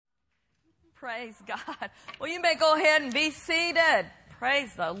Praise God. Well, you may go ahead and be seated.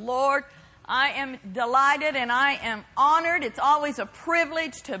 Praise the Lord. I am delighted and I am honored. It's always a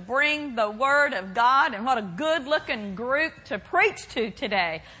privilege to bring the Word of God, and what a good-looking group to preach to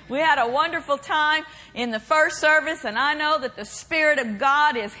today. We had a wonderful time in the first service, and I know that the Spirit of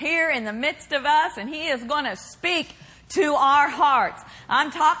God is here in the midst of us, and He is going to speak to our hearts. I'm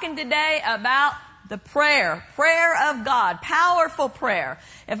talking today about the prayer of God, powerful prayer.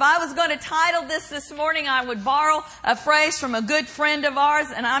 If I was going to title this morning, I would borrow a phrase from a good friend of ours,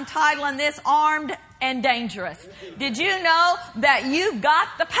 and I'm titling this Armed and Dangerous. Did you know that you've got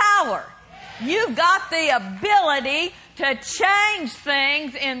the power? You've got the ability to change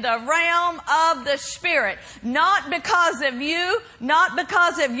things in the realm of the Spirit. Not because of you, not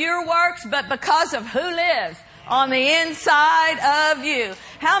because of your works, but because of who lives on the inside of you.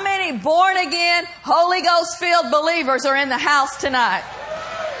 How many born again, Holy Ghost filled believers are in the house tonight?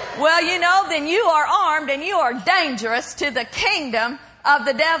 Well, you know, then you are armed and you are dangerous to the kingdom of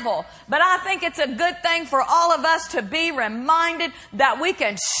the devil. But I think it's a good thing for all of us to be reminded that we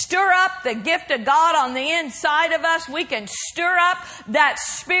can stir up the gift of God on the inside of us. We can stir up that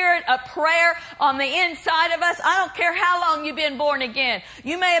spirit of prayer on the inside of us. I don't care how long you've been born again.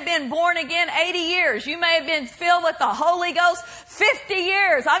 You may have been born again 80 years. You may have been filled with the Holy Ghost 50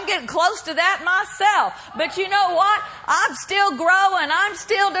 years. I'm getting close to that myself. But you know what? I'm still growing. I'm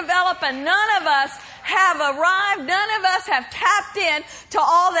still developing. None of us have arrived. None of us have tapped in to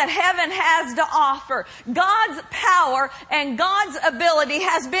all that heaven has to offer. God's power and God's ability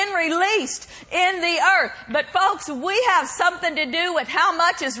has been released in the earth. But folks, we have something to do with how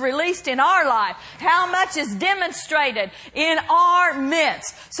much is released in our life, how much is demonstrated in our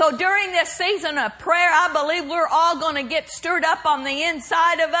midst. So during this season of prayer, I believe we're all going to get stirred up on the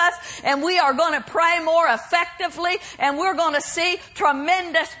inside of us, and we are going to pray more effectively, and we're going to see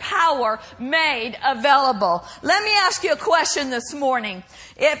tremendous power made available. Let me ask you a question this morning.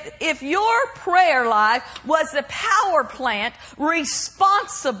 If your prayer life was the power plant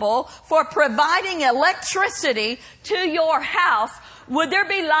responsible for providing electricity to your house, would there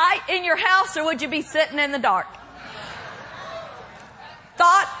be light in your house, or would you be sitting in the dark?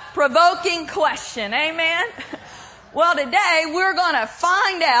 Thought-provoking question. Amen? Well, today we're going to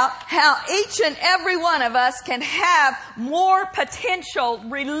find out how each and every one of us can have more potential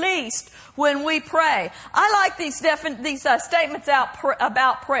released when we pray. I like these statements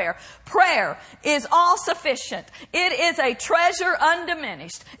about prayer. Prayer is all sufficient. It is a treasure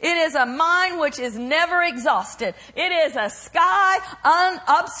undiminished. It is a mind which is never exhausted. It is a sky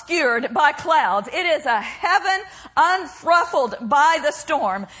unobscured by clouds. It is a heaven unruffled by the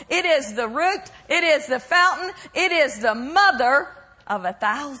storm. It is the root. It is the fountain. It is the mother of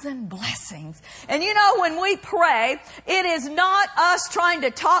 1,000 blessings. And you know, when we pray, it is not us trying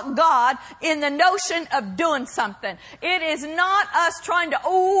to talk God in the notion of doing something. It is not us trying to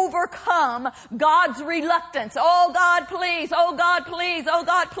overcome God's reluctance. Oh God, please. Oh God, please. Oh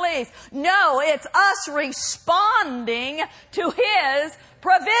God, please. No, it's us responding to His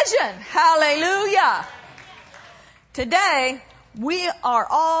provision. Hallelujah. Today, we are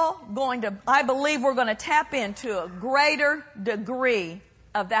all going to, I believe we're going to tap into a greater degree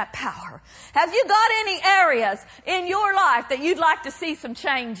of that power. Have you got any areas in your life that you'd like to see some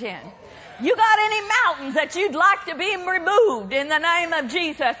change in? You got any mountains that you'd like to be removed in the name of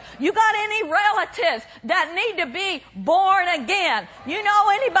Jesus? You got any relatives that need to be born again? You know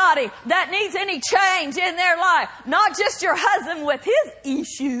anybody that needs any change in their life? Not just your husband with his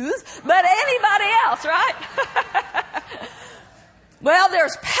issues, but anybody else, right? Well,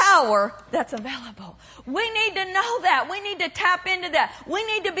 there's power that's available. We need to know that. We need to tap into that. We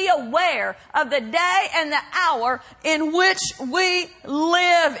need to be aware of the day and the hour in which we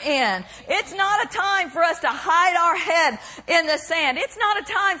live in. It's not a time for us to hide our head in the sand. It's not a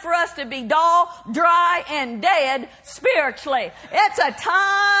time for us to be dull, dry, and dead spiritually. It's a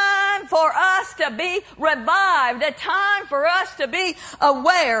time for us to be revived, a time for us to be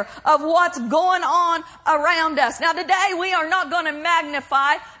aware of what's going on around us. Now, today we are not going to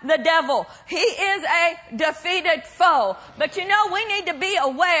magnify the devil. He is a defeated foe. But you know, we need to be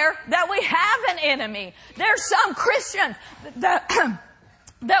aware that we have an enemy. There's some Christians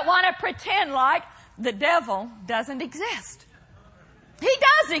that want to pretend like the devil doesn't exist. He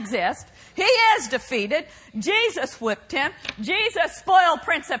does exist. He is defeated. Jesus whipped him. Jesus spoiled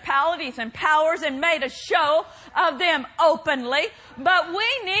principalities and powers and made a show of them openly. But we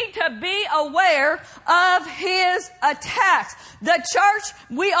need to be aware of his attacks. The church,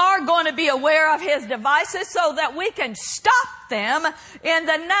 we are going to be aware of his devices so that we can stop them in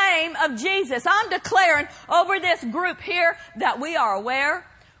the name of Jesus. I'm declaring over this group here that we are aware,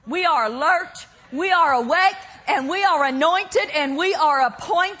 We are alert. We are awake. And we are anointed and we are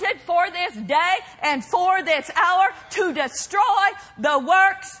appointed for this day and for this hour to destroy the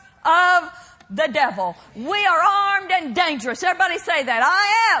works of the devil. We are armed and dangerous. Everybody say that.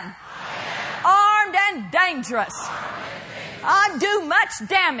 I am armed and dangerous. I do much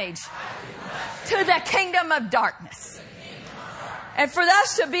damage to the kingdom of darkness. And for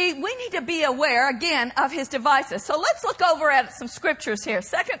us to be, we need to be aware again of his devices. So let's look over at some scriptures here.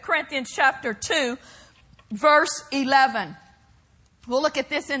 2 Corinthians chapter 2, verse 11. We'll look at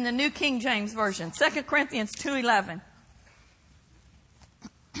this in the New King James Version. 2 Corinthians 2:11.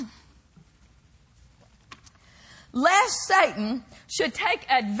 Lest Satan should take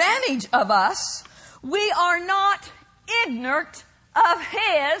advantage of us, we are not ignorant of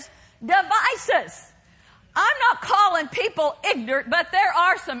his devices. I'm not calling people ignorant, but there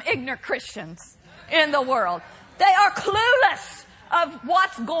are some ignorant Christians in the world. They are clueless of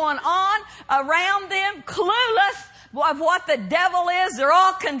what's going on around them, clueless of what the devil is. They're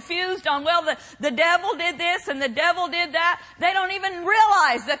all confused on, well, the devil did this and the devil did that. They don't even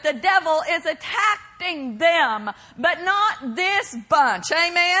realize that the devil is attacking them, but not this bunch.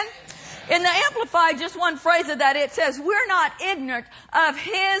 Amen? In the Amplified, just one phrase of that, it says, we're not ignorant of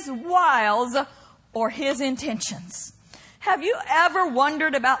his wiles or his intentions. Have you ever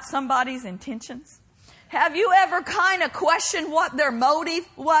wondered about somebody's intentions? Have you ever kind of questioned what their motive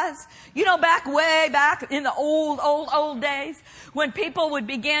was? You know, way back in the old days when people would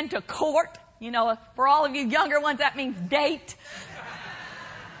begin to court. You know, for all of you younger ones, that means date.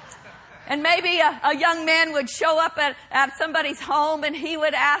 And maybe a young man would show up at somebody's home and he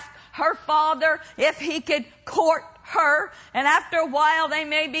would ask her father if he could court her. And after a while, they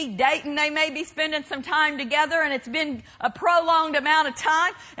may be dating, they may be spending some time together, and it's been a prolonged amount of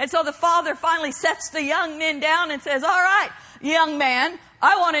time. And so the father finally sets the young men down and says, all right, young man,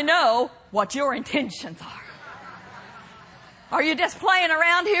 I want to know what your intentions are. Are you just playing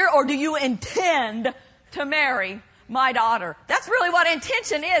around here, or do you intend to marry my daughter? That's really what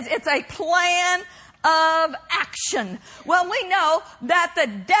intention is. It's a plan of action. Well, we know that the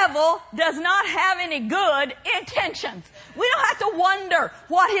devil does not have any good intentions. We don't have to wonder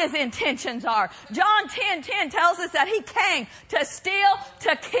what his intentions are. John 10:10 tells us that he came to steal,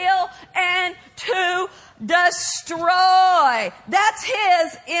 to kill, and to destroy. That's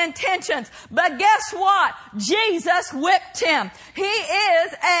his intentions. But guess what? Jesus whipped him. He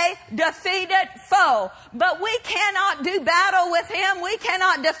is a defeated foe. But we cannot do battle with him. We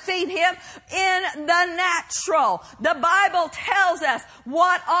cannot defeat him in the natural. The Bible tells us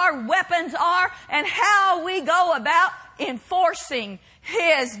what our weapons are and how we go about enforcing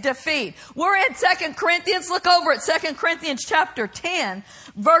his defeat. We're in 2 Corinthians. Look over at 2 Corinthians chapter 10,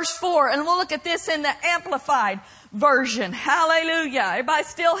 verse 4. And we'll look at this in the Amplified version. Hallelujah. Everybody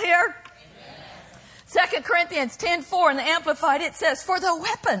still here? Amen. 2 Corinthians 10:4 in the Amplified, it says, for the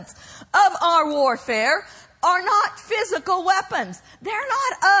weapons of our warfare are not physical weapons. They're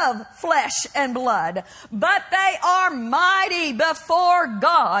not of flesh and blood, but they are mighty before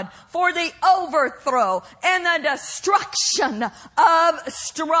God for the overthrow and the destruction of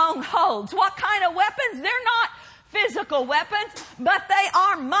strongholds. What kind of weapons? They're not physical weapons, but they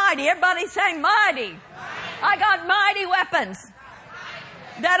are mighty. Everybody say mighty. I got mighty weapons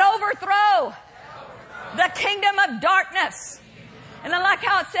that overthrow the kingdom of darkness. And I like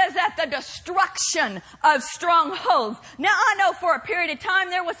how it says that, the destruction of strongholds. Now, I know for a period of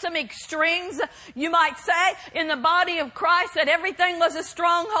time there was some extremes, you might say, in the body of Christ, that everything was a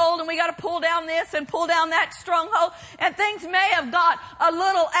stronghold and we got to pull down this and pull down that stronghold. And things may have got a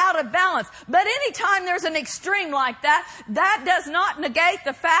little out of balance. But anytime there's an extreme like that, that does not negate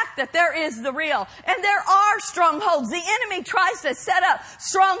the fact that there is the real. And there are strongholds. The enemy tries to set up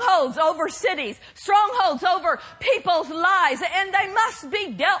strongholds over cities, strongholds over people's lives, and they must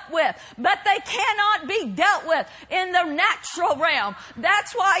be dealt with, but they cannot be dealt with in the natural realm.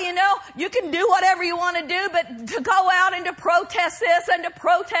 That's why, you can do whatever you want to do, but to go out and to protest this and to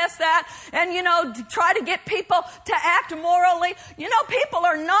protest that and, to try to get people to act morally. People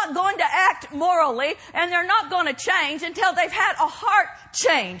are not going to act morally and they're not going to change until they've had a heart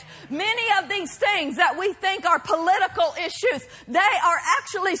change. Many of these things that we think are political issues, they are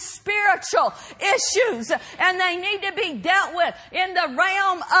actually spiritual issues, and they need to be dealt with in the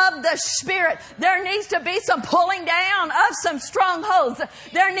realm of the spirit. There needs to be some pulling down of some strongholds.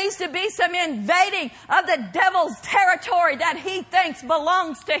 There needs to be some invading of the devil's territory that he thinks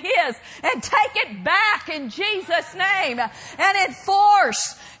belongs to his, and take it back in Jesus' name and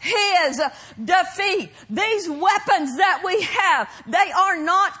enforce his defeat. These weapons that we have, they are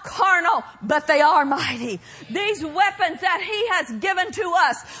not carnal, but they are mighty. These weapons that He has given to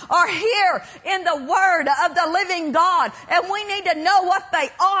us are here in the Word of the living God. And we need to know what they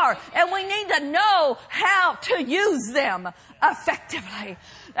are. And we need to know how to use them effectively.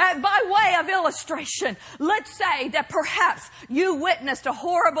 By way of illustration, let's say that perhaps you witnessed a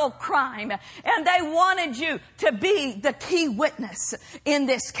horrible crime and they wanted you to be the key witness in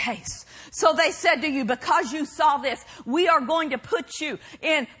this case. So they said to you, because you saw this, we are going to put you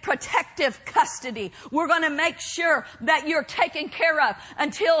in protective custody. We're going to make sure that you're taken care of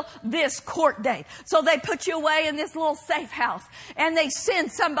until this court date. So they put you away in this little safe house and they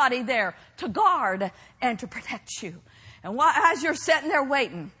send somebody there to guard and to protect you. And as you're sitting there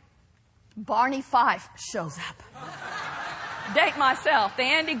waiting, Barney Fife shows up. Date myself, the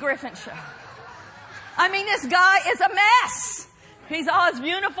Andy Griffin Show. I mean, this guy is a mess. He's all, his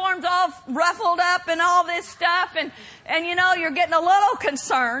uniform's all ruffled up and all this stuff. And you know, you're getting a little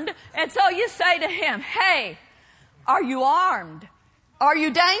concerned. And so you say to him, hey, are you armed? Are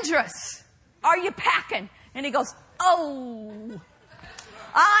you dangerous? Are you packing? And he goes, oh,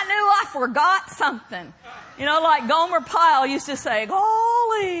 I knew I forgot something. You know, like Gomer Pyle used to say,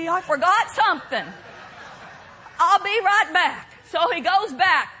 golly, I forgot something. I'll be right back. So he goes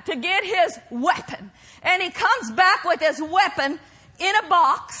back to get his weapon. And he comes back with his weapon in a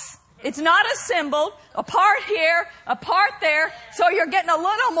box. It's not assembled. A part here, a part there. So you're getting a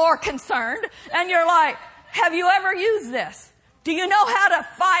little more concerned. And you're like, have you ever used this? Do you know how to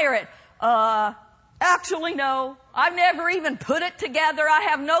fire it? Actually, no. I've never even put it together. I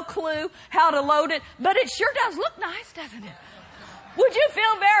have no clue how to load it. But it sure does look nice, doesn't it? Would you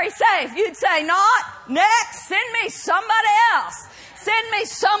feel very safe? You'd say, not. Next. Send me somebody else. Send me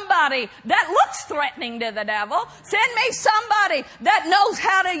somebody that looks threatening to the devil. Send me somebody that knows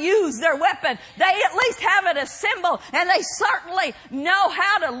how to use their weapon. They at least have it assembled, and they certainly know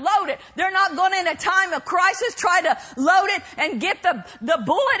how to load it. They're not going in a time of crisis try to load it and get the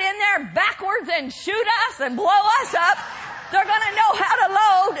bullet in there backwards and shoot us and blow us up. They're going to know how to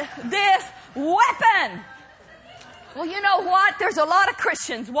load this weapon. Well, you know what? There's a lot of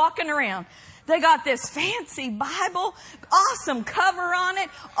Christians walking around. They got this fancy Bible, awesome cover on it.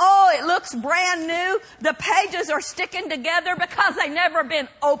 Oh, it looks brand new. The pages are sticking together because they've never been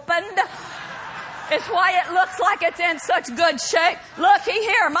opened. It's why it looks like it's in such good shape. Looky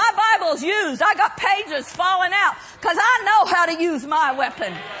here, my Bible's used. I got pages falling out because I know how to use my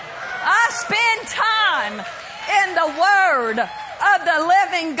weapon. I spend time in the Word of the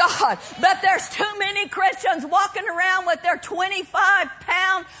living God. But there's too many Christians walking around with their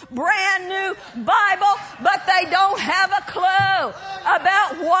 25-pound brand new Bible, but they don't have a clue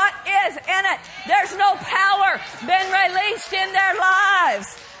about what is in it. There's no power been released in their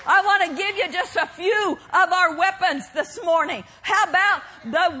lives. I want to give you just a few of our weapons this morning. How about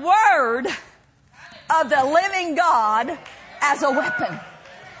the Word of the living God as a weapon?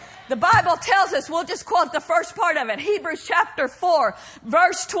 The Bible tells us, we'll just quote the first part of it, Hebrews chapter 4,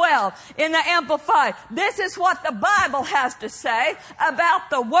 verse 12 in the Amplified. This is what the Bible has to say about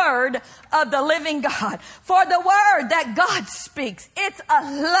the Word of the living God. For the Word that God speaks, it's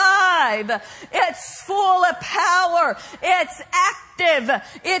alive, it's full of power, it's active,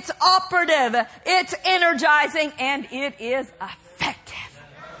 it's operative, it's energizing, and it is effective.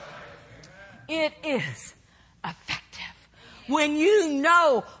 It is effective. When you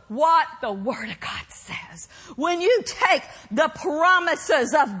know what the Word of God says, when you take the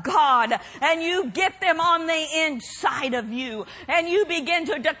promises of God and you get them on the inside of you and you begin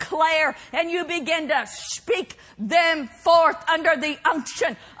to declare and you begin to speak them forth under the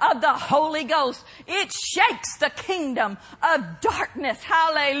unction of the Holy Ghost, it shakes the kingdom of darkness.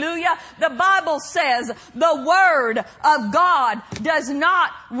 Hallelujah. The Bible says the Word of God does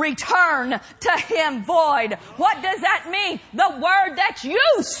not return to Him void. What does that mean? The Word that you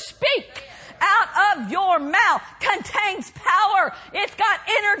speak out of your mouth contains power. It's got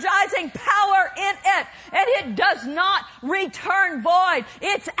energizing power in it, and it does not return void.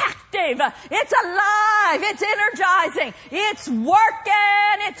 It's active. It's alive. It's energizing. It's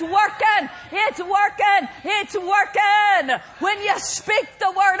working. It's working. It's working. It's working. When you speak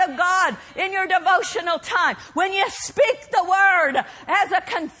the Word of God in your devotional time, when you speak the Word as a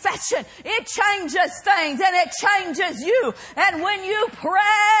confession, it changes things and it changes you. And when you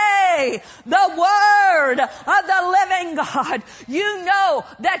pray the Word of the living God, you know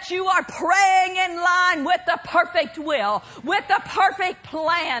that you are praying in line with the perfect will, with the perfect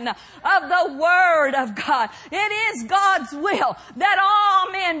plan of the Word of God. It is God's will that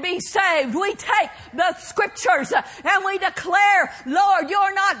all men can be saved. We take the scriptures and we declare, Lord,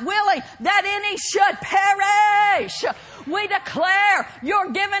 you're not willing that any should perish. We declare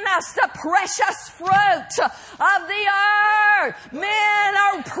you're giving us the precious fruit of the earth. Men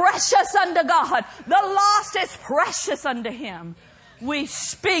are precious unto God. The lost is precious unto Him. We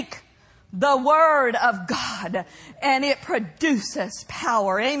speak the word of God and it produces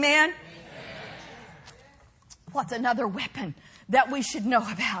power. Amen? What's another weapon that we should know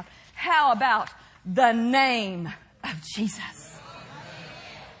about? How about the name of Jesus?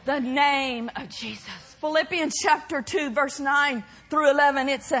 The name of Jesus. Philippians chapter 2 verse 9 through 11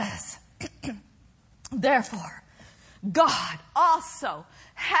 it says, therefore, God also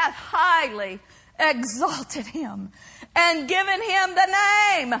hath highly exalted Him and given Him the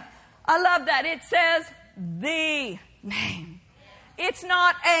name. I love that. It says the name. It's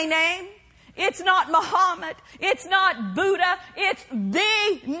not a name. It's not Muhammad. It's not Buddha. It's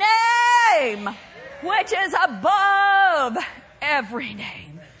the name, which is above every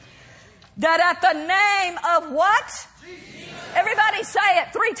name. That at the name of what? Jesus. Everybody say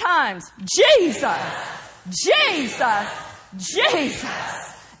it 3 times. Jesus. Jesus.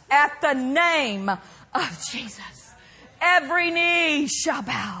 Jesus. At the name of Jesus, every knee shall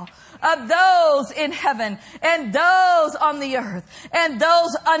bow, of those in heaven and those on the earth and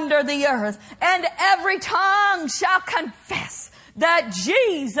those under the earth, and every tongue shall confess that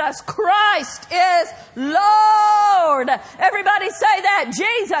Jesus Christ is Lord. Everybody say that.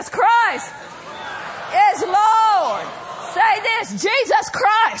 Jesus Christ is Lord. Say this. Jesus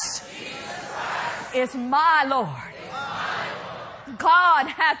Christ is my Lord. God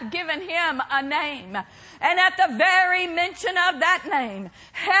hath given Him a name. And at the very mention of that name,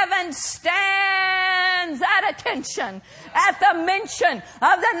 heaven stands at attention at the mention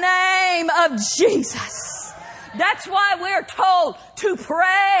of the name of Jesus. That's why we're told to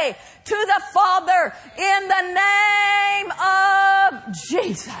pray to the Father in the name of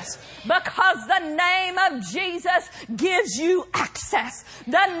Jesus. Because the name of Jesus gives you access.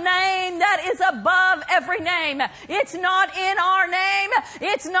 The name that is above every name. It's not in our name.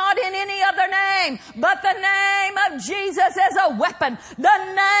 It's not in any other name. But the name of Jesus is a weapon.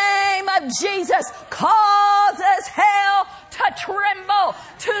 The name of Jesus causes hell to tremble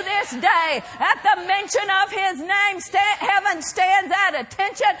to this day. At the mention of His name, heaven stands at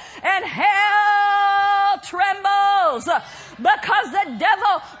attention and hell trembles. Because the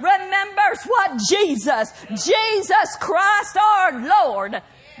devil remembers what Jesus Christ our Lord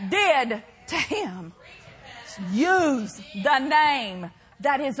did to him. Use the name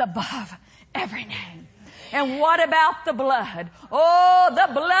that is above every name. And what about the blood? Oh, the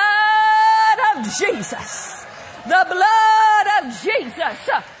blood of Jesus. The blood of Jesus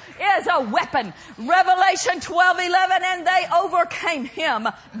is a weapon. Revelation 12:11, and they overcame him,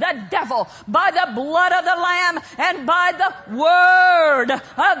 the devil, by the blood of the Lamb and by the word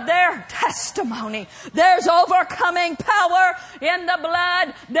of their testimony. There's overcoming power in the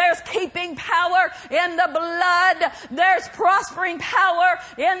blood. There's keeping power in the blood. There's prospering power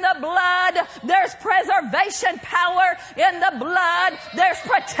in the blood. There's preservation power in the blood. There's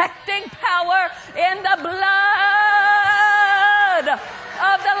protecting power in the blood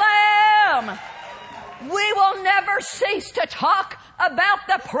of the Lamb. We will never cease to talk about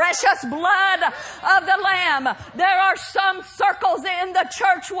the precious blood of the Lamb. There are some circles in the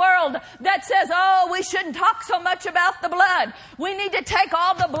church world that says, oh, we shouldn't talk so much about the blood. We need to take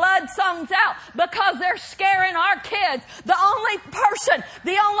all the blood songs out because they're scaring our kids. The only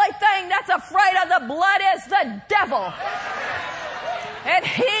thing that's afraid of the blood is the devil. And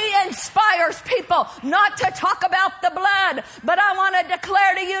he inspires people not to talk about the blood. But I want to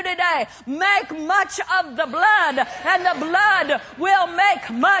declare to you today, make much of the blood, and the blood will make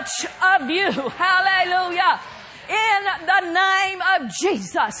much of you. Hallelujah. In the name of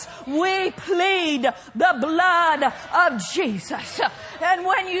Jesus, we plead the blood of Jesus. And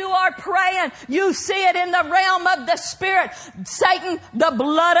when you are praying, you see it in the realm of the Spirit. Satan, the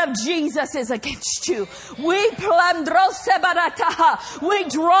blood of Jesus is against you. We draw a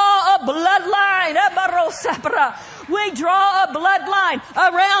bloodline. We draw a bloodline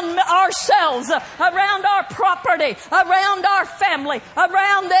around ourselves, around our property, around our family,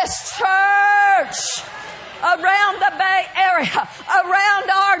 around this church, around the Bay Area, around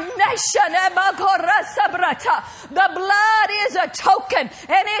our nation. The blood is a token,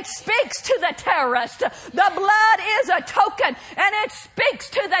 and it speaks to the terrorist. The blood is a token, and it speaks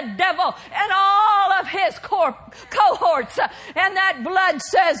to the devil and all of his cohorts. And that blood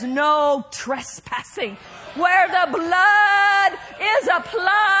says no trespassing. Where the blood is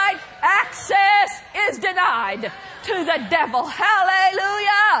applied, access is denied to the devil.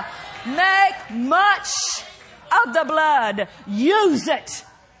 Hallelujah. much of the blood. Use it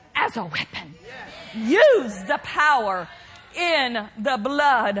as a weapon. Use the power in the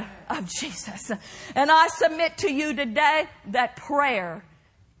blood of Jesus. And I submit to you today that prayer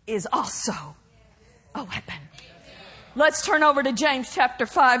is also a weapon. Let's turn over to James chapter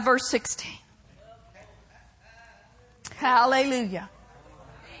 5, verse 16. Hallelujah.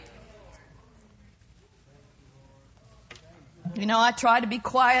 You know, I try to be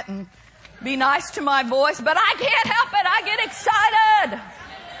quiet and be nice to my voice, but I can't help it. I get excited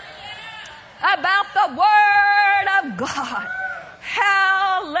about the Word of God.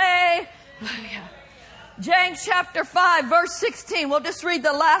 Hallelujah. James chapter 5, verse 16. We'll just read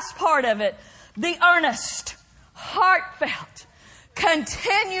the last part of it. The earnest, heartfelt,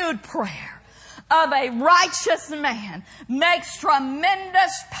 continued prayer of a righteous man makes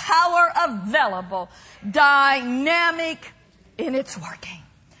tremendous power available, dynamic in its working.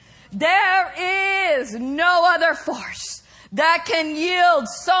 There is no other force that can yield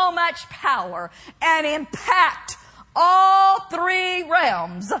so much power and impact all three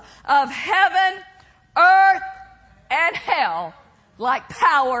realms of heaven, earth, and hell like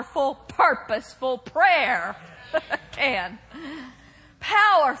powerful, purposeful prayer can.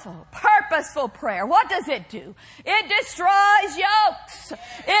 Powerful, purposeful prayer. What does it do? It destroys yokes.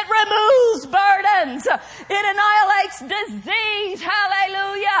 It removes burdens. It annihilates disease.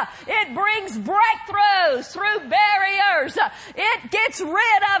 Hallelujah. It brings breakthroughs through barriers. It gets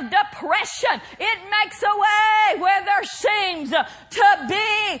rid of depression. It makes a way where there seems to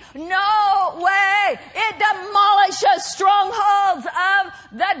be no way. It demolishes strongholds of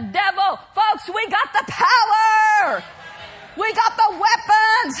the devil. Folks, we got the power. We got the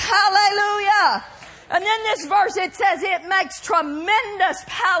weapons. Hallelujah. And in this verse it says it makes tremendous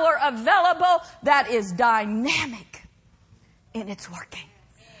power available that is dynamic in its working.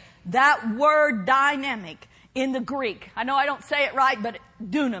 That word dynamic in the Greek, I know I don't say it right, but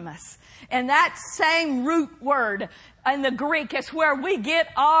dunamis. And that same root word in the Greek is where we get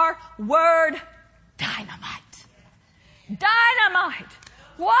our word dynamite. Dynamite.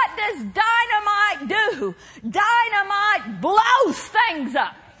 What does dynamite do? Dynamite blows things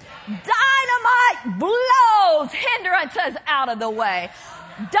up. Dynamite blows hindrances out of the way.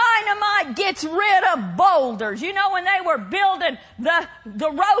 Dynamite gets rid of boulders. You know, when they were building the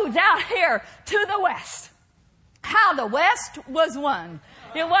roads out here to the west, how the West was won.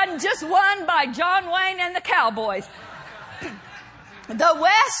 It wasn't just won by John Wayne and the Cowboys. The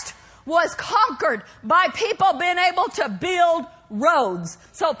West was conquered by people being able to build roads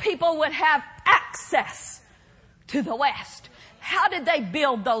so people would have access to the West. How did they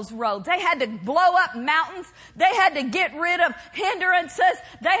build those roads? They had to blow up mountains. They had to get rid of hindrances.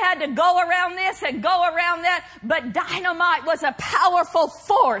 They had to go around this and go around that. But dynamite was a powerful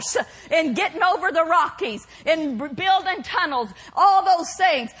force in getting over the Rockies, in building tunnels, all those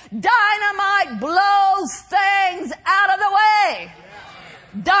things. Dynamite blows things out of the way.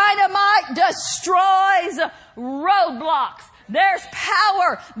 Dynamite destroys roadblocks. There's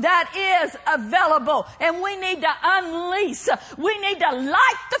power that is available, and we need to unleash, we need to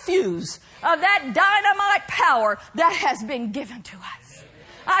light the fuse of that dynamite power that has been given to us.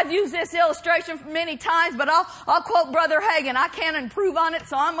 I've used this illustration many times, but I'll quote Brother Hagin. I can't improve on it,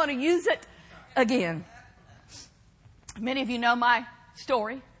 so I'm going to use it again. Many of you know my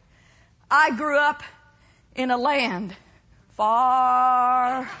story. I grew up in a land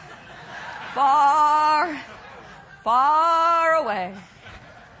far, far, far away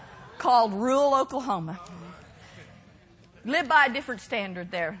called rural Oklahoma. Live by a different standard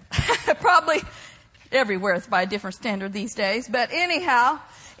there. Probably everywhere it's by a different standard these days. But anyhow,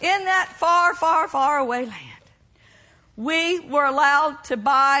 in that far, far, far away land, we were allowed to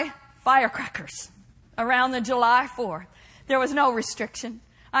buy firecrackers around the July 4th. There was no restriction.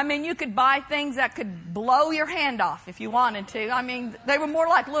 I mean, you could buy things that could blow your hand off if you wanted to. I mean, they were more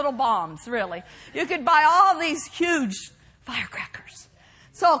like little bombs, really. You could buy all these huge firecrackers.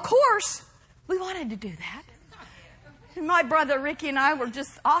 So, of course, we wanted to do that. And my brother Ricky and I were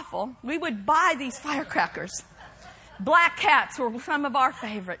just awful. We would buy these firecrackers. Black Cats were some of our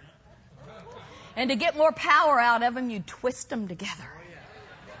favorite. And to get more power out of them, you'd twist them together.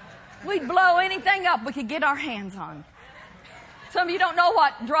 We'd blow anything up we could get our hands on. Some of you don't know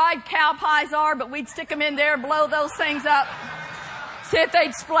what dried cow pies are, but we'd stick them in there, blow those things up. See if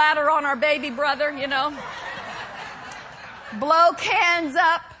they'd splatter on our baby brother, you know. Blow cans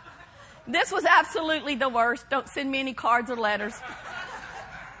up. This was absolutely the worst. Don't send me any cards or letters.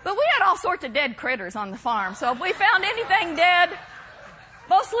 But we had all sorts of dead critters on the farm. So if we found anything dead,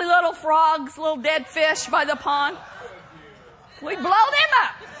 mostly little frogs, little dead fish by the pond, we'd blow them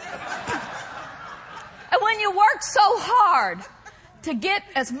up. hard to get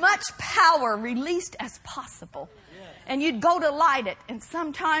as much power released as possible. And you'd go to light it, and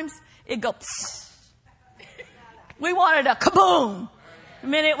sometimes it'd go psst. We wanted a kaboom.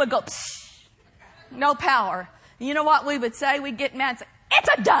 And then it would go psst. No power. And you know what we would say? We'd get mad and say, it's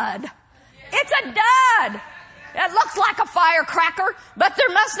a dud. It's a dud. It looks like a firecracker, but there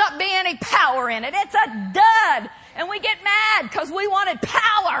must not be any power in it. It's a dud. And we get mad because we wanted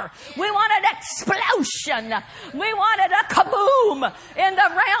power. We wanted explosion. We wanted a kaboom in the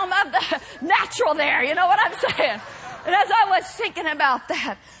realm of the natural there. You know what I'm saying? And as I was thinking about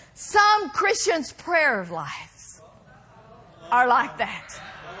that, some Christians' prayer lives are like that.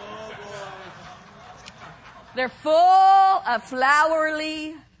 They're full of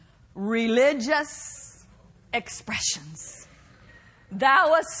flowery, religious expressions.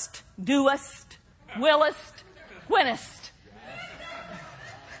 Thouest, doest, willest, winnest.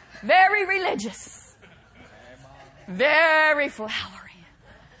 Very religious. Very flowery.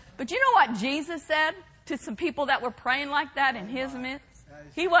 But you know what Jesus said to some people that were praying like that in his midst?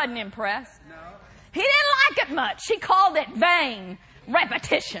 He wasn't impressed. He didn't like it much. He called it vain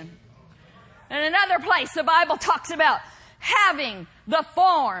repetition. In another place, the Bible talks about having the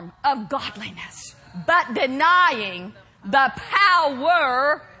form of godliness, but denying the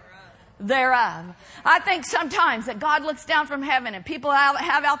power thereof. I think sometimes that God looks down from heaven and people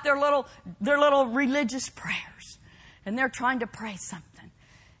have out their little religious prayers, and they're trying to pray something,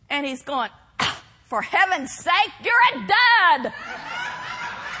 and He's going, for heaven's sake, you're a dud.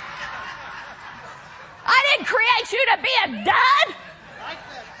 I didn't create you to be a dud.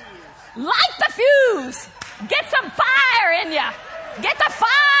 Light the fuse. Get some fire in you. Get the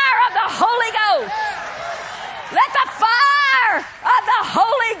fire of the Holy Ghost. Let the fire of the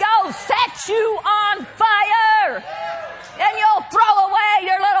Holy Ghost set you on fire. And you'll throw away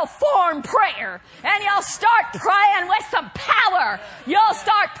your little form prayer. And you'll start praying with some power. You'll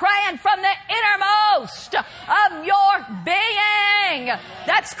start praying from the innermost of your being.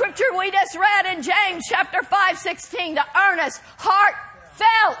 That scripture we just read in James chapter 5:16, the earnest,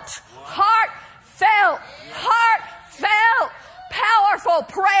 heartfelt, powerful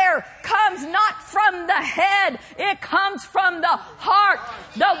prayer comes not from the head. It comes from the heart.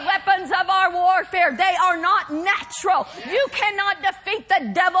 The weapons of our warfare, they are not natural. You cannot defeat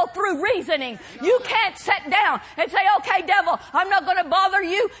the devil through reasoning. You can't sit down and say, okay, devil, I'm not going to bother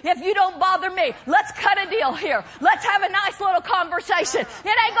you if you don't bother me. Let's cut a deal here. Let's have a nice little conversation.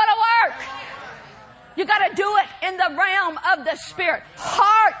 It ain't going to work. You got to do it in the realm of the Spirit.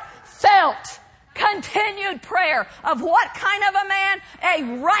 Heartfelt, continued prayer of what kind of a man? A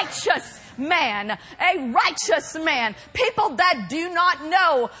righteous man. A righteous man. People that do not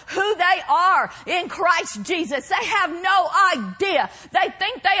know who they are in Christ Jesus. They have no idea. They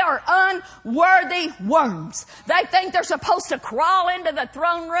think they are unworthy worms. They think they're supposed to crawl into the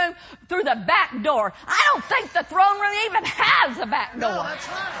throne room through the back door. I don't think the throne room even has a back door. No, that's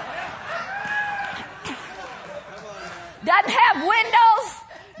right. Doesn't have windows,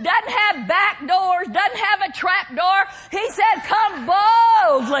 doesn't have back doors, doesn't have a trap door. He said, come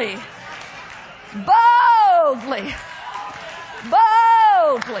boldly,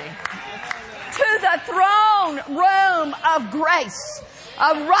 to the throne room of grace.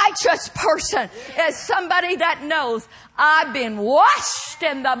 A righteous person is somebody that knows, I've been washed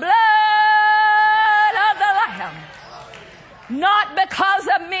in the blood of the Lamb. Not because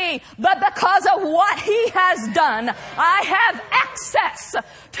of me, but because of what He has done. I have access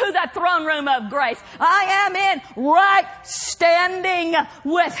to the throne room of grace. I am in right standing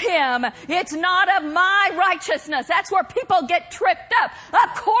with Him. It's not of my righteousness. That's where people get tripped up.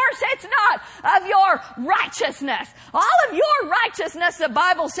 Of course it's not of your righteousness. All of your righteousness, the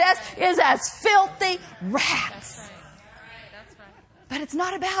Bible says, is as filthy rags. But it's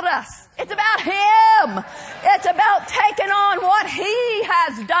not about us. It's about Him. It's about taking on what He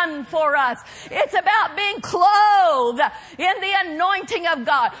has done for us. It's about being clothed in the anointing of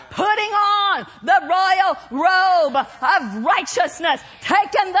God, putting on the royal robe of righteousness,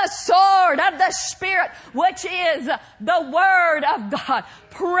 taking the sword of the Spirit, which is the Word of God,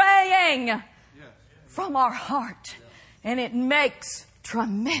 praying from our heart. And it makes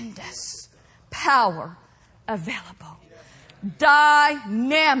tremendous power available.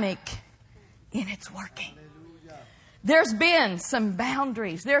 Dynamic in its working. There's been some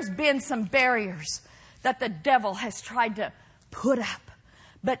boundaries. There's been some barriers that the devil has tried to put up.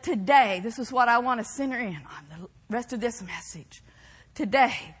 But today, this is what I want to center in on the rest of this message.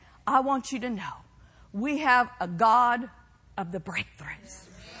 Today, I want you to know we have a God of the breakthroughs.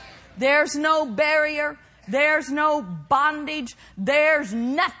 There's no barrier. There's no bondage. There's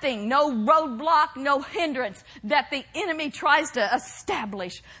nothing, no roadblock, no hindrance that the enemy tries to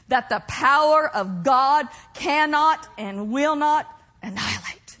establish that the power of God cannot and will not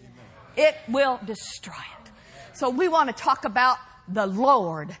annihilate. It will destroy it. So we want to talk about the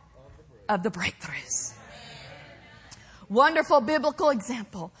Lord of the breakthroughs. Wonderful biblical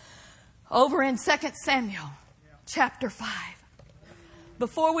example over in 2 Samuel chapter 5.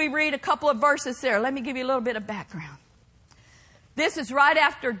 Before we read a couple of verses there, let me give you a little bit of background. This is right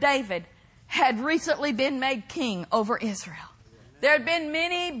after David had recently been made king over Israel. There had been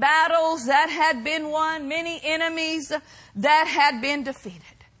many battles that had been won, many enemies that had been defeated.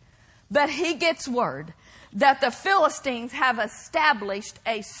 But he gets word that the Philistines have established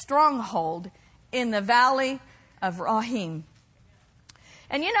a stronghold in the valley of Rahim.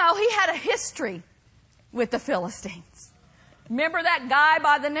 And you know, he had a history with the Philistines. Remember that guy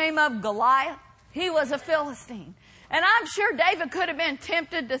by the name of Goliath? He was a Philistine. And I'm sure David could have been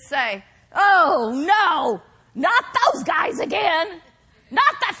tempted to say, oh no, not those guys again.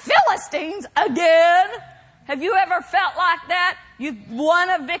 Not the Philistines again. Have you ever felt like that? You've won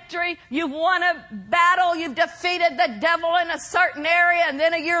a victory, you've won a battle, you've defeated the devil in a certain area, and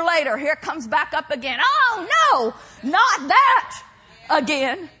then a year later, here it comes back up again. Oh no, not that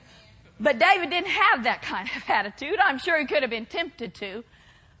again. But David didn't have that kind of attitude. I'm sure he could have been tempted to.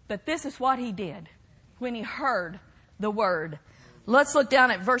 But this is what he did when he heard the word. Let's look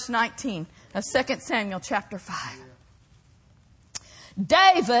down at verse 19 of 2 Samuel chapter 5.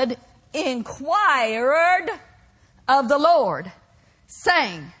 David inquired of the Lord,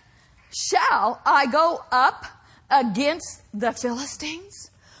 saying, shall I go up against the Philistines?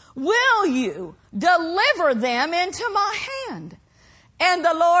 Will you deliver them into my hand? And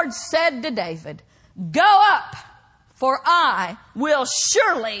the Lord said to David, go up, for I will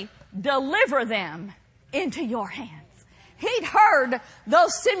surely deliver them into your hands. He'd heard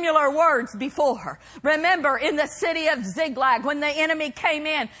those similar words before. Remember, in the city of Ziklag, when the enemy came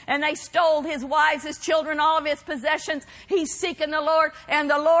in and they stole his wives, his children, all of his possessions, he's seeking the Lord, and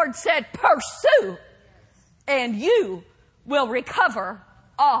the Lord said, pursue, and you will recover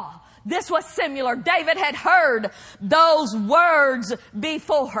all. This was similar. David had heard those words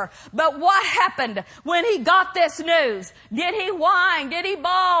before. But what happened when he got this news? Did he whine? Did he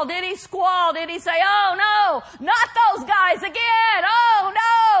bawl? Did he squall? Did he say, oh no, not those guys again. Oh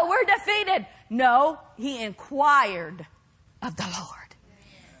no, we're defeated. No, he inquired of the Lord.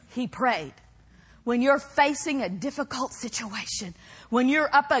 He prayed. When you're facing a difficult situation, when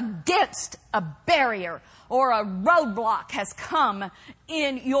you're up against a barrier or a roadblock has come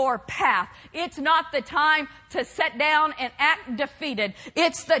in your path, it's not the time to sit down and act defeated.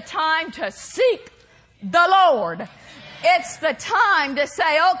 It's the time to seek the Lord. It's the time to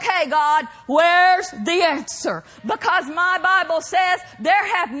say, okay, God, where's the answer? Because my Bible says there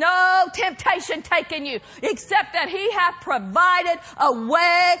hath no temptation taken you except that he hath provided a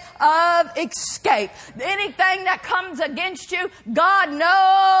way of escape. Anything that comes against you, God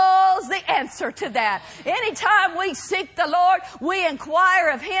knows the answer to that. Anytime we seek the Lord, we inquire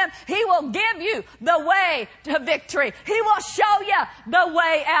of him, he will give you the way to victory. He will show you the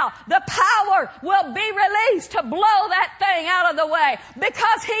way out. The power will be released to blow that thing out of the way,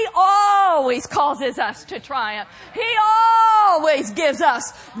 because he always causes us to triumph. He always gives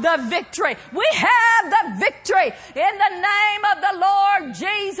us the victory. We have the victory in the name of the Lord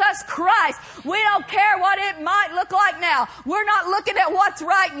Jesus Christ. We don't care what it might look like now. We're not looking at what's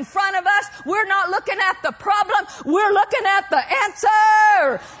right in front of us. We're not looking at the problem. We're looking at the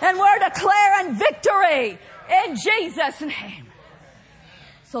answer, and we're declaring victory in Jesus' name.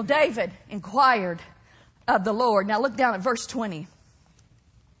 So David inquired of the Lord. Now look down at verse 20.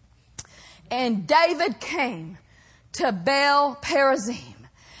 And David came to Baal Perazim,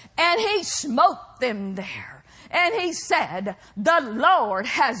 and he smote them there. And he said, the Lord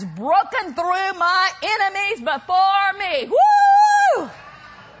has broken through my enemies before me. Woo!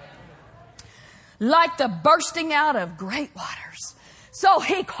 Like the bursting out of great waters. So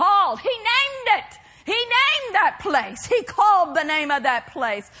he called, he named it. He named that place. He called the name of that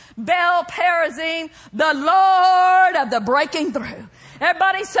place Baal Perazim, the Lord of the breaking through.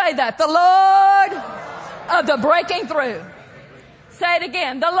 Everybody say that. The Lord of the breaking through. Say it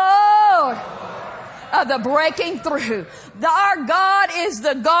again. The Lord of the breaking through. Our God is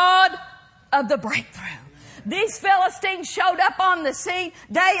the God of the breakthrough. These Philistines showed up on the scene.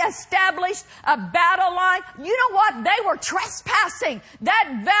 They established a battle line. You know what? They were trespassing.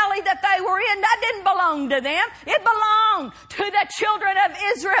 That valley that they were in, that didn't belong to them. It belonged to the children of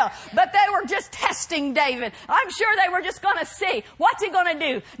Israel. But they were just testing David. I'm sure they were just going to see, what's he going to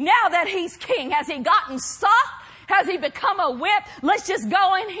do? Now that he's king, has he gotten soft? Has he become a whip? Let's just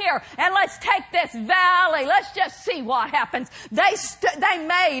go in here and let's take this valley. Let's just see what happens. They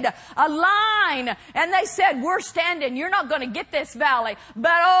made a line and they said, we're standing. You're not going to get this valley.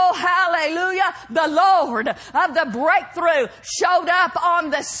 But oh, hallelujah, the Lord of the breakthrough showed up on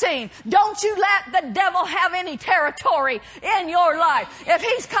the scene. Don't you let the devil have any territory in your life. If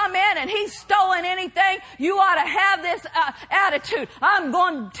he's come in and he's stolen anything, you ought to have this attitude. I'm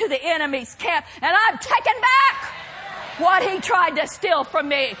going to the enemy's camp and I'm taking back what he tried to steal from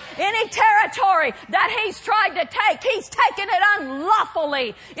me. Any territory that he's tried to take, he's taken it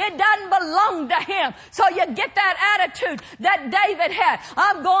unlawfully. It doesn't belong to him. So you get that attitude that David had.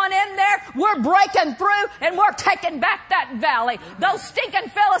 I'm going in there, we're breaking through, and we're taking back that valley. Those stinking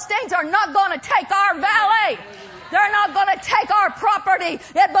Philistines are not going to take our valley. They're not going to take our property.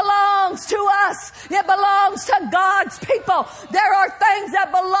 It belongs to us. It belongs to God's people. There are things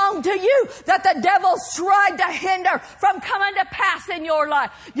that belong to you that the devil's tried to hinder from coming to pass in your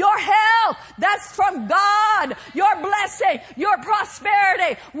life. Your health, that's from God. Your blessing, your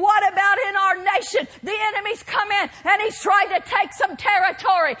prosperity. What about in our nation? The enemy's come in and he's tried to take some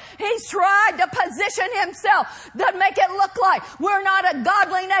territory. He's tried to position himself to make it look like we're not a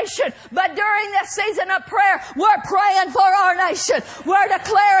godly nation. But during this season of prayer, we're praying for our nation. We're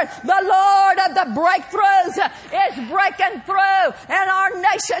declaring the Lord of the breakthroughs is breaking through, and our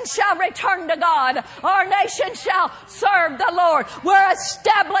nation shall return to God. Our nation shall serve the Lord. We're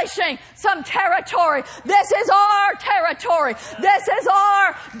establishing some territory. This is our territory. This is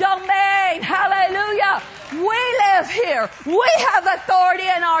our domain. Hallelujah. We live here. We have authority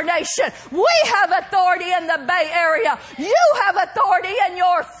in our nation. We have authority in the Bay Area. You have authority in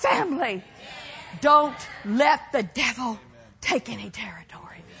your family. Don't let the devil take any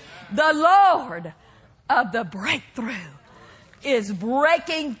territory. The Lord of the breakthrough is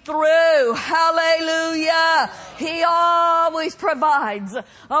breaking through. Hallelujah. He always provides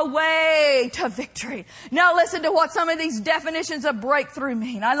a way to victory. Now listen to what some of these definitions of breakthrough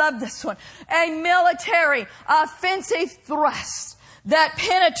mean. I love this one. A military offensive thrust that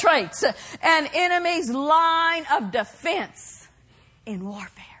penetrates an enemy's line of defense in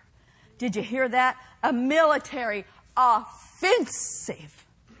warfare. Did you hear that? A military offensive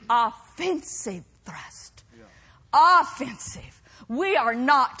thrust. Yeah. Offensive. We are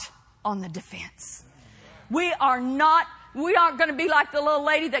not on the defense. We aren't going to be like the little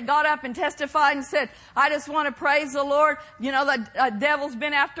lady that got up and testified and said, I just want to praise the Lord. You know, the devil's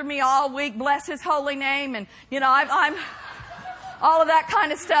been after me all week. Bless his holy name. And, you know, I'm all of that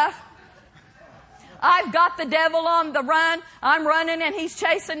kind of stuff. I've got the devil on the run. I'm running and he's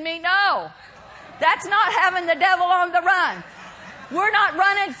chasing me. No, that's not having the devil on the run. We're not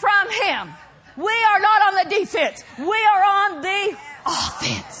running from him. We are not on the defense. We are on the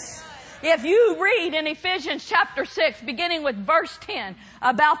offense. If you read in Ephesians chapter 6, beginning with verse 10,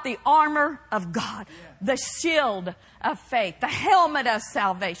 about the armor of God, the shield of faith, the helmet of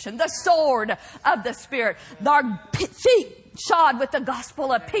salvation, the sword of the Spirit, our feet shod with the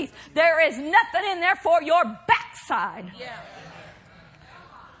gospel of peace. There is nothing in there for your backside.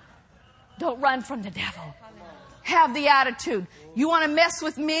 Don't run from the devil. Have the attitude. You want to mess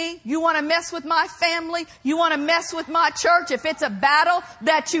with me? You want to mess with my family? You want to mess with my church? If it's a battle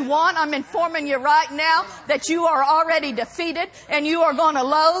that you want, I'm informing you right now that you are already defeated and you are going to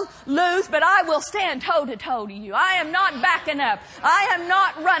lose, but I will stand toe to toe to you. I am not backing up. I am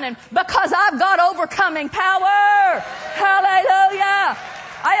not running because I've got overcoming power. Hallelujah.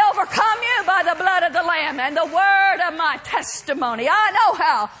 I overcome you by the blood of the Lamb and the word of my testimony. I know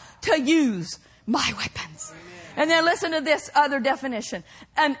how to use my weapons. And then listen to this other definition.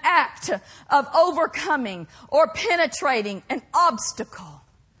 An act of overcoming or penetrating an obstacle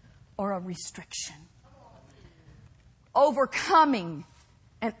or a restriction. Overcoming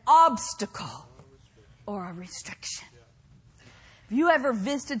an obstacle or a restriction. Have you ever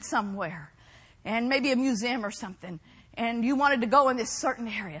visited somewhere, and maybe a museum or something, and you wanted to go in this certain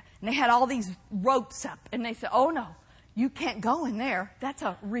area, and they had all these ropes up, and they said, oh no, you can't go in there. That's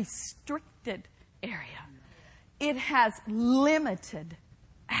a restricted area. It has limited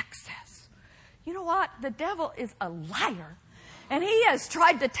access. You know what? The devil is a liar. And he has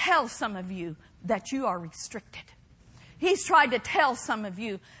tried to tell some of you that you are restricted. He's tried to tell some of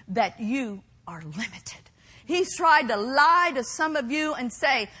you that you are limited. He's tried to lie to some of you and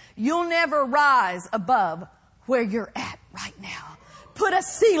say, you'll never rise above where you're at right now. Put a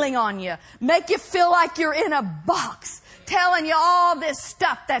ceiling on you. Make you feel like you're in a box. Telling you all this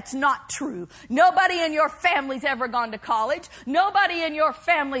stuff that's not true. Nobody in your family's ever gone to college. Nobody in your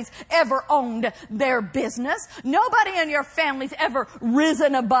family's ever owned their business. Nobody in your family's ever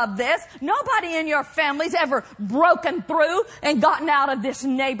risen above this. Nobody in your family's ever broken through and gotten out of this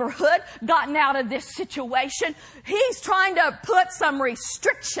neighborhood, gotten out of this situation. He's trying to put some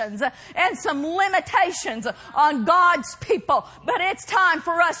restrictions and some limitations on God's people. But it's time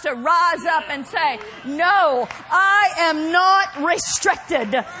for us to rise up and say, no, I am not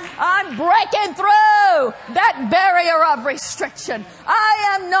restricted. I'm breaking through that barrier of restriction.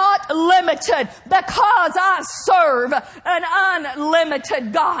 I am not limited because I serve an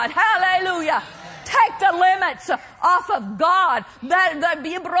unlimited God. Hallelujah. Take the limits off of God.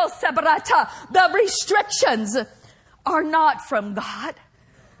 The restrictions are not from God.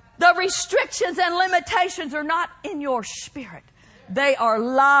 The restrictions and limitations are not in your spirit. They are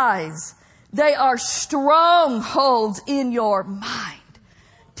lies. They are strongholds in your mind.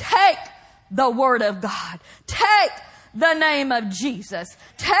 Take the Word of God. Take the name of Jesus.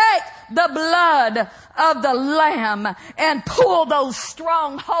 Take the blood of the Lamb and pull those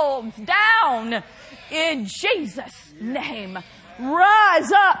strongholds down in Jesus' name.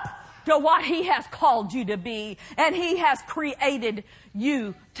 Rise up to what He has called you to be and He has created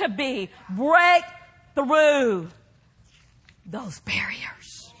you to be. Break through those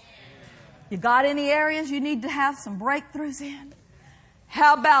barriers. You got any areas you need to have some breakthroughs in?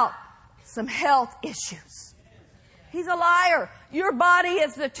 How about some health issues? He's a liar. Your body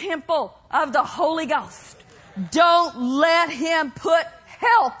is the temple of the Holy Ghost. Don't let him put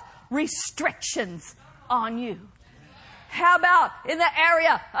health restrictions on you. How about in the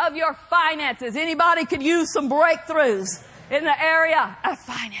area of your finances? Anybody could use some breakthroughs in the area of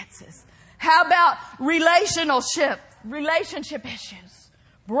finances. How about relationship issues?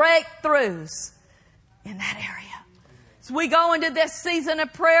 Breakthroughs in that area. As we go into this season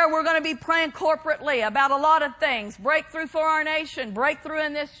of prayer, we're going to be praying corporately about a lot of things. Breakthrough for our nation, breakthrough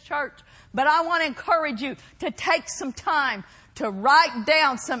in this church. But I want to encourage you to take some time to write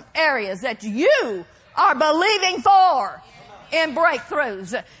down some areas that you are believing for in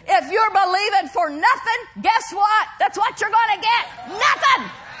breakthroughs. If you're believing for nothing, guess what? That's what you're going to get.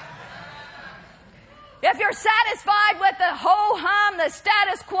 Nothing. If you're satisfied with the ho-hum, the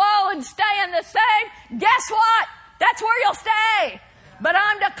status quo, and staying the same, guess what? That's where you'll stay. But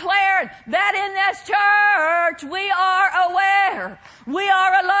I'm declaring that in this church, we are aware, we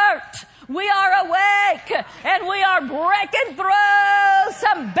are alert, we are awake, and we are breaking through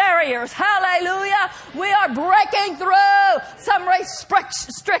some barriers. Hallelujah. We are breaking through some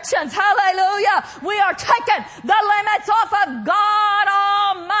restrictions. Hallelujah. We are taking the limits off of God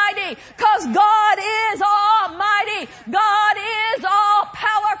Almighty, because God is Almighty. God is all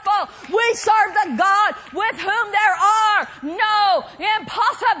powerful. We serve the God with whom there are no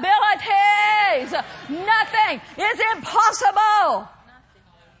impossibilities. Nothing is impossible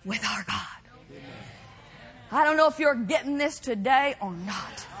with our God. I don't know if you're getting this today or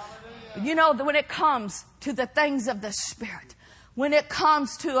not. But you know that when it comes to the things of the Spirit, when it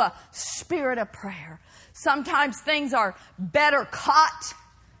comes to a spirit of prayer, sometimes things are better caught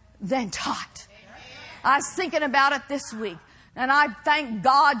than taught. I was thinking about it this week, and I thank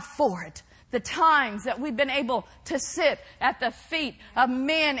God for it. The times that we've been able to sit at the feet of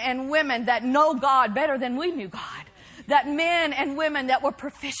men and women that know God better than we knew God. That men and women that were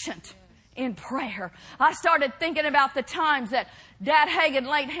proficient in prayer. I started thinking about the times that Dad Hagin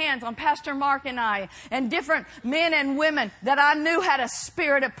laid hands on Pastor Mark and I, and different men and women that I knew had a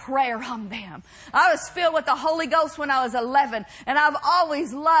spirit of prayer on them. I was filled with the Holy Ghost when I was 11, and I've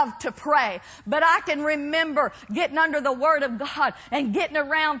always loved to pray. But I can remember getting under the Word of God and getting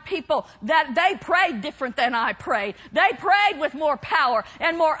around people that they prayed different than I prayed. They prayed with more power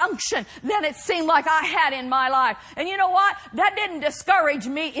and more unction than it seemed like I had in my life. And you know what? That didn't discourage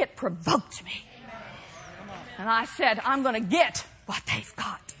me. It provoked me. And I said, I'm going to get what they've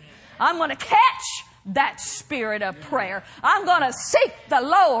got. I'm going to catch that spirit of prayer. I'm going to seek the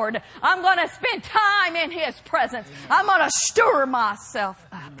Lord. I'm going to spend time in His presence. I'm going to stir myself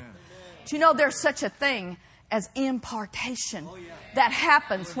up. Do you know there's such a thing as impartation that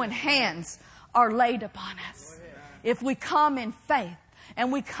happens when hands are laid upon us? If we come in faith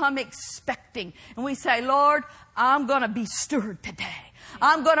and we come expecting and we say, Lord, I'm going to be stirred today.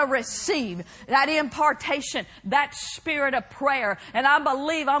 I'm going to receive that impartation, that spirit of prayer. And I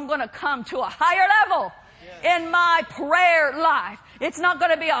believe I'm going to come to a higher level in my prayer life, It's not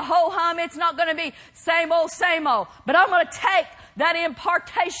going to be a ho-hum. It's not going to be same old, same old. But I'm going to take that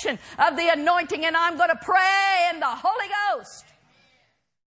impartation of the anointing and I'm going to pray in the Holy Ghost.